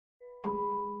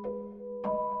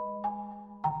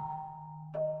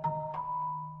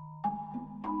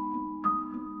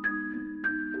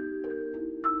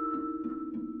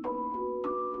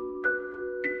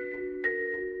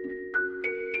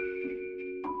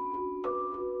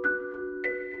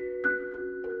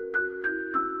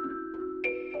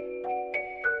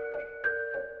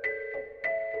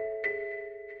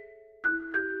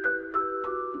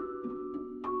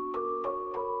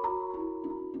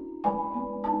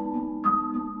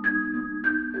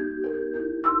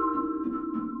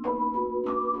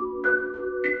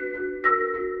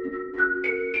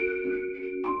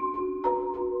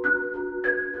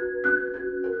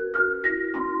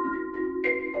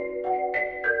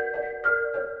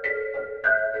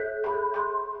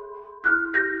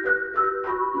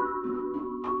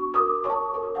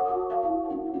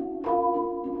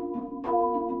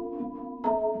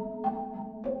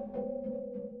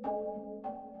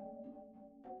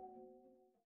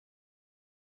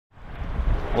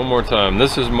One more time.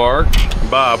 This is Mark.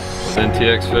 Bob. With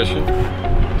NTX Fishing.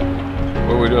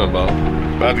 What are we doing, Bob?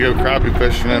 About to go crappie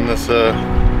fishing in this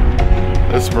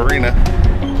this marina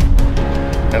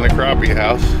in the crappie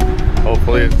house.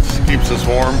 Hopefully it keeps us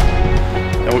warm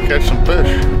and we'll catch some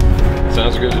fish.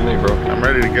 Sounds good to me, bro. I'm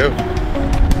ready to go.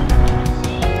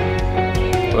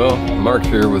 Well, Mark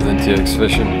here with NTX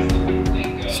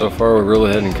Fishing. So far we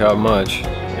really hadn't caught much.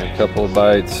 Got a couple of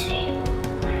bites.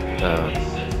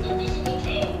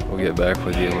 We'll get back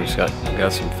with you. We just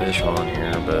got some fish on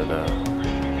here, but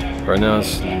right now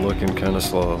it's looking kind of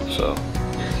slow. So.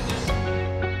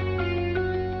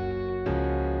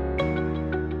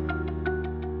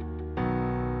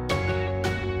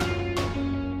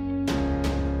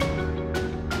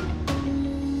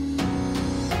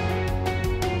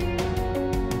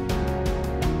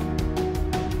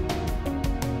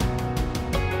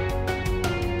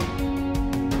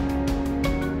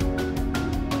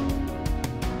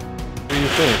 What do you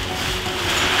think?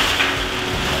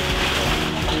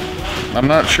 I'm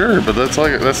not sure, but that's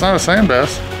not a sand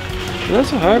bass.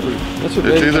 That's a hybrid. That's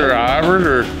a It's either a hybrid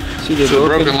or see the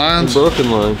broken lines. The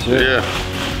broken lines, yeah.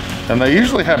 Yeah. And they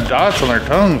usually have dots on their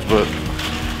tongues, but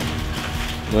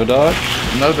no dot?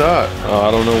 no dot. Oh,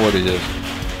 I don't know what he is.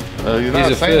 He's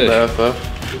not a sand bass though.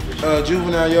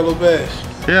 Juvenile yellow bass.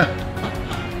 Yeah.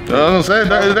 I was gonna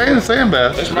say, they ain't a sand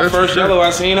bass. That's my first yellow I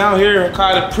seen out here. I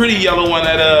caught a pretty yellow one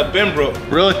at Benbrook.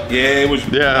 Really? Yeah, it was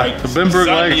like the Benbrook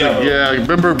Lake. Yeah,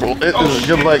 Benbrook. It is a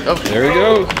good lake. Oh, there we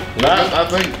go. I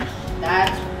think.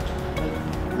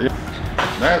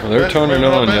 Well, they're turning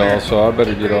on, y'all, so I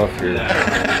better get off here.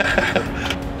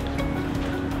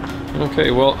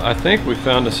 Okay, well, I think we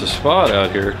found us a spot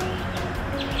out here.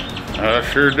 I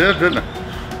sure did, didn't I?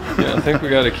 Yeah, I think we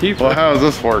got to keep it. Well, how does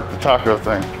this work, the taco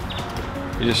thing?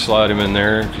 You just slide him in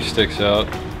there, he sticks out.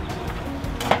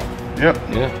 Yep.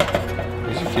 Yeah,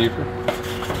 he's a keeper.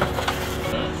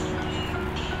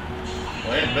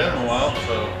 Well, ain't been in a while,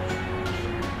 so.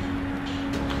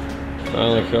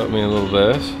 Finally caught me a little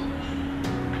bass.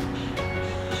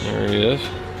 There he is.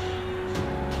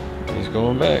 He's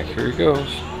going back. Here he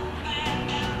goes.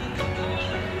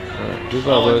 All right,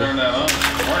 goodbye, I'll buddy. turn that on.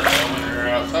 We're coming here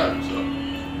outside, so.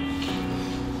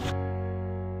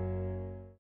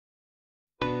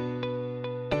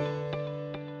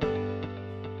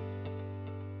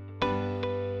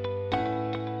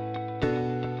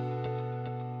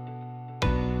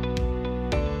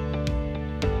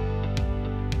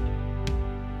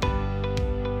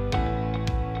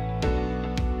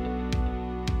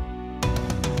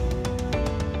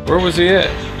 Where was he at?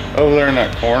 Over there in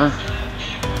that corner.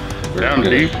 Very Down good.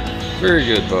 deep. Very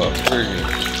good, Bob. Very good.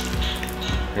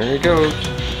 Here he goes.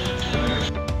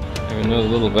 Have another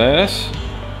little bass.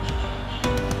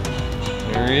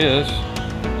 There he is.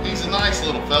 He's a nice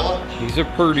little fella. He's a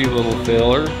pretty little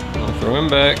feller. I'll throw him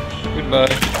back. Goodbye.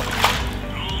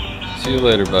 See you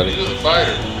later, buddy. He's a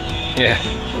fighter. Yeah,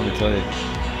 let me tell you.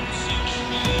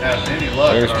 Have any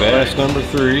luck. There's bass number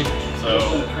 3.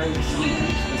 So.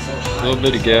 Little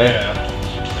bitty guy.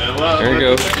 Yeah. Well, there you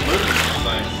go.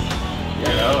 You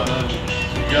know, and then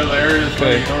you go to the areas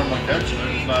where you normally catch them,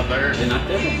 they're just not there. They're not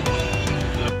there.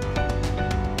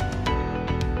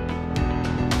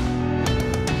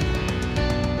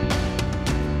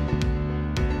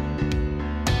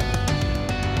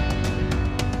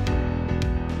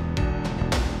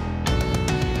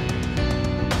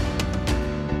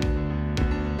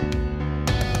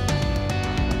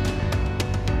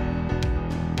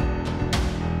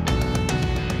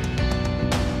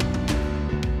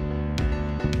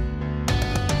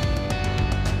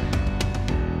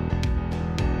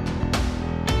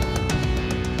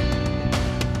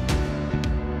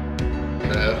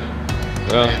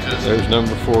 Well, there's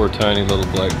number 4, tiny little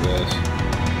black bass.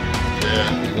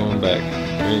 Yeah. He's going back.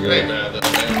 There you go. Ain't bad though,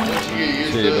 man. Once you get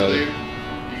used See to you, it, buddy.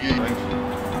 dude,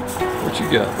 What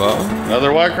you got, Bob?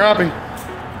 Another white crappie.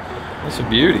 That's a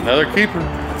beauty. Another keeper.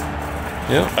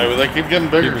 Yep. Hey, well, they keep getting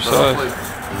bigger. Keeper So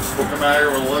size. we'll come out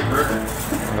here with a leg ripping.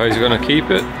 Oh, he's gonna keep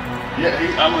it?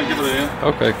 Yeah, I'm gonna get it in.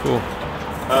 Okay, cool.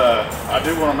 I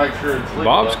do want to make sure it's legal.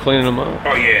 Bob's cleaning them up.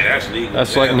 Oh yeah, that's legal.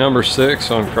 That's like number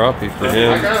 6 on crappie for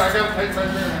him. I got to take that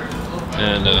in.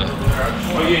 And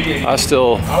Oh yeah.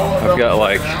 I've got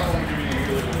like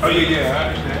Oh yeah, I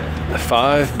understand.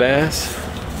 5 bass,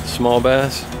 small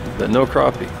bass, but no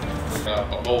crappie.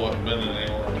 A bowl hasn't been in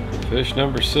anymore. Fish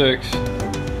number 6.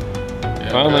 Yeah,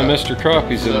 Finally, Mr.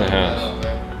 Crappie's in the house.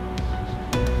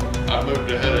 I moved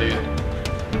ahead of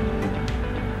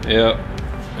you. Yep.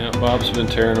 Yep, Bob's been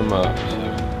tearing them up. So.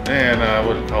 And I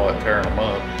wouldn't call it tearing them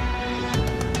up.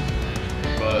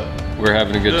 But We're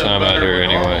having a good time out here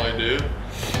anyway.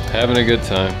 Having a good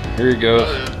time. Here you go.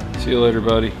 Oh, yeah. See you later,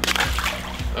 buddy.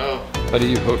 Oh. How do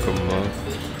you hook them, Bob?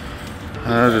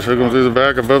 I just hook them through the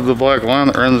back above the black line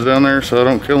that runs down there so I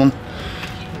don't kill them.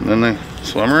 And then they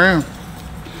swim around.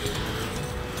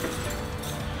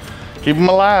 Keep them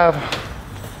alive.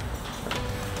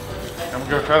 I'm gonna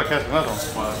go try to catch another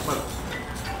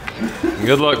one.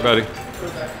 Good luck, buddy.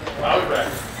 I'll be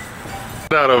back.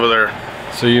 Out over there.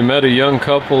 So you met a young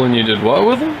couple and you did what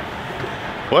with them?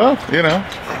 Well, you know,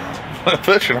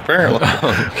 fishing apparently. Okay.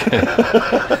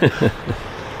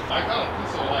 I caught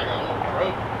this like a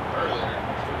rope earlier.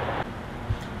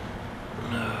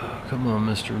 Oh, come on,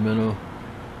 Mr. Minnow.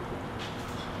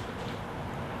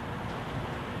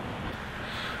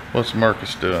 What's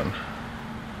Marcus doing?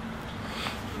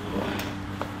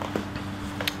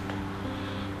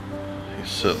 He's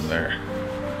sitting there,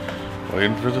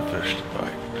 waiting for the fish to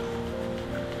bite.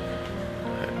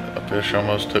 A fish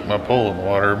almost took my pole in the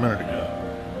water a minute ago.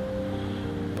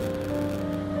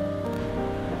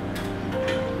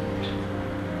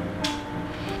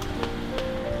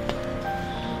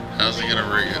 How's he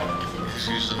gonna rig it? He's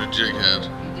using a jig head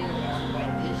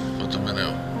with the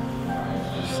minnow.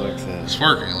 Just like that. It's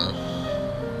working though.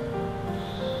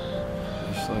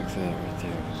 Just like that right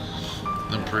there.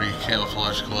 Them pretty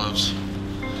camouflage gloves.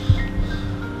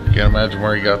 You can't imagine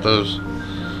where he got those.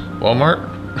 Walmart?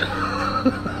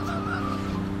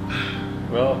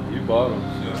 Well, you bought them.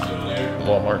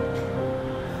 Walmart.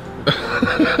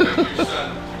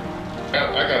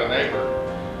 I got a neighbor.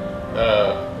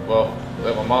 Well,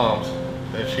 at my mom's,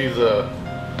 and she's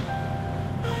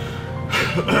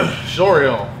she's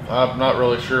Oriental. I'm not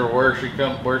really sure where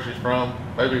she's from.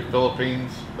 Maybe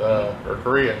Philippines or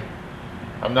Korean.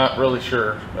 I'm not really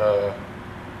sure.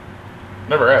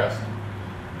 Never asked,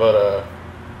 but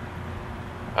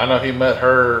I know he met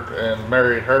her and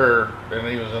married her, and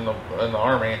he was in the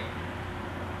army,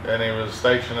 and he was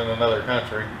stationed in another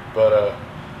country. But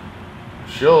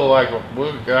she'll like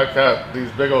I caught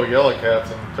these big old yellow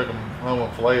cats and took them home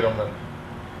and filleted them,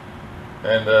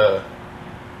 and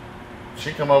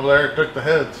she come over there and took the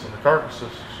heads and the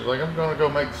carcasses. She's like, I'm gonna go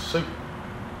make soup.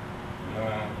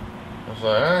 I was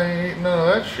like, I ain't eating none of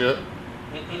that shit.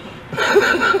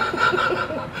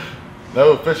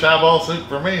 No fish eyeball soup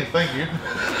for me, thank you.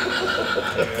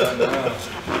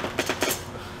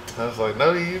 I was like,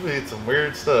 no, you eat some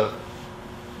weird stuff.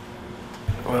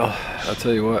 Well, I'll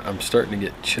tell you what, I'm starting to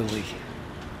get chilly.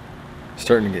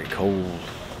 Starting to get cold.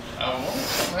 I wonder if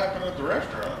something happened at the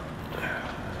restaurant.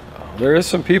 There is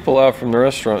some people out from the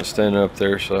restaurant standing up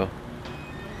there, so.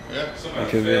 Yeah, Somebody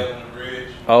could be. fell on the bridge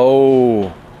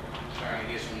Oh, trying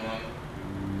to get some money.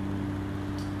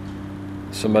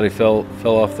 somebody fell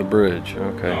off the bridge.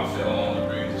 Okay. No, fell on the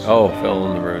bridge. Oh, fell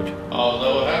on the bridge. Oh, is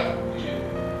that what happened? Yeah.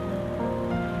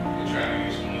 You're trying to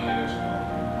get some money, that's all.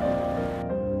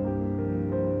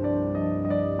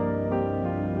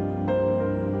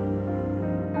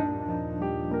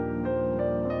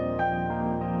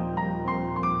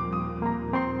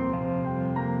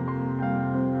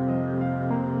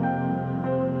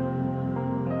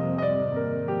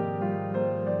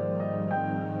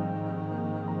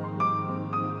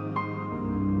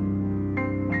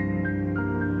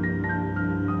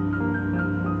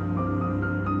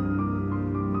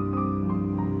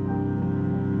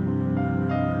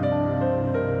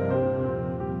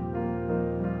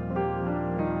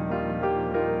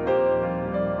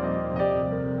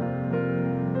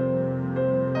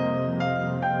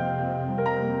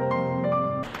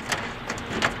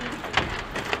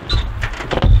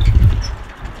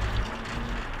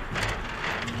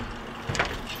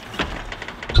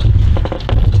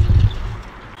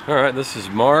 Alright, this is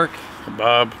Mark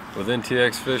Bob. with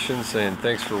NTX Fishing saying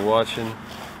thanks for watching.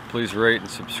 Please rate and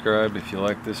subscribe if you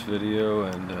like this video,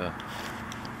 and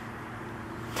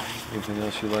anything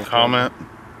else you like. Comment.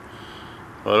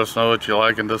 Let us know what you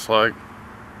like and dislike.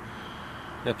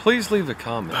 Yeah, please leave a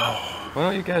comment. Why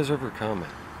don't you guys ever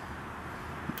comment?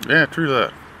 Yeah, true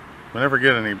that. We never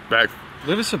get any back.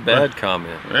 Leave us a bad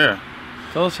comment. Yeah,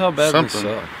 Tell us how bad Something. we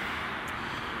suck.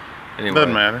 Anyway,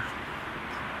 doesn't matter.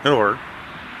 It'll work.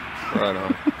 right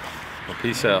on. Well,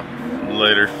 peace out.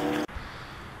 Later.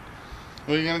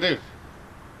 What are you gonna do?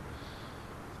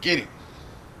 Get him.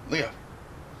 Leo.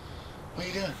 What are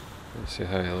you doing? Let's see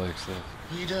how he likes this.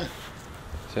 What are you doing?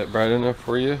 Is that bright enough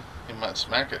for you? He might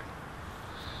smack it.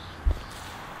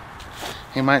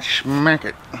 He might smack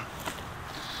it.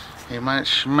 He might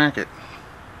smack it.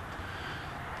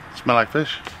 Smell like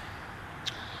fish.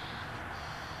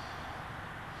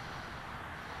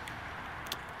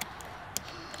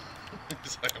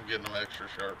 It's like I'm getting them extra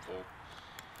sharp full.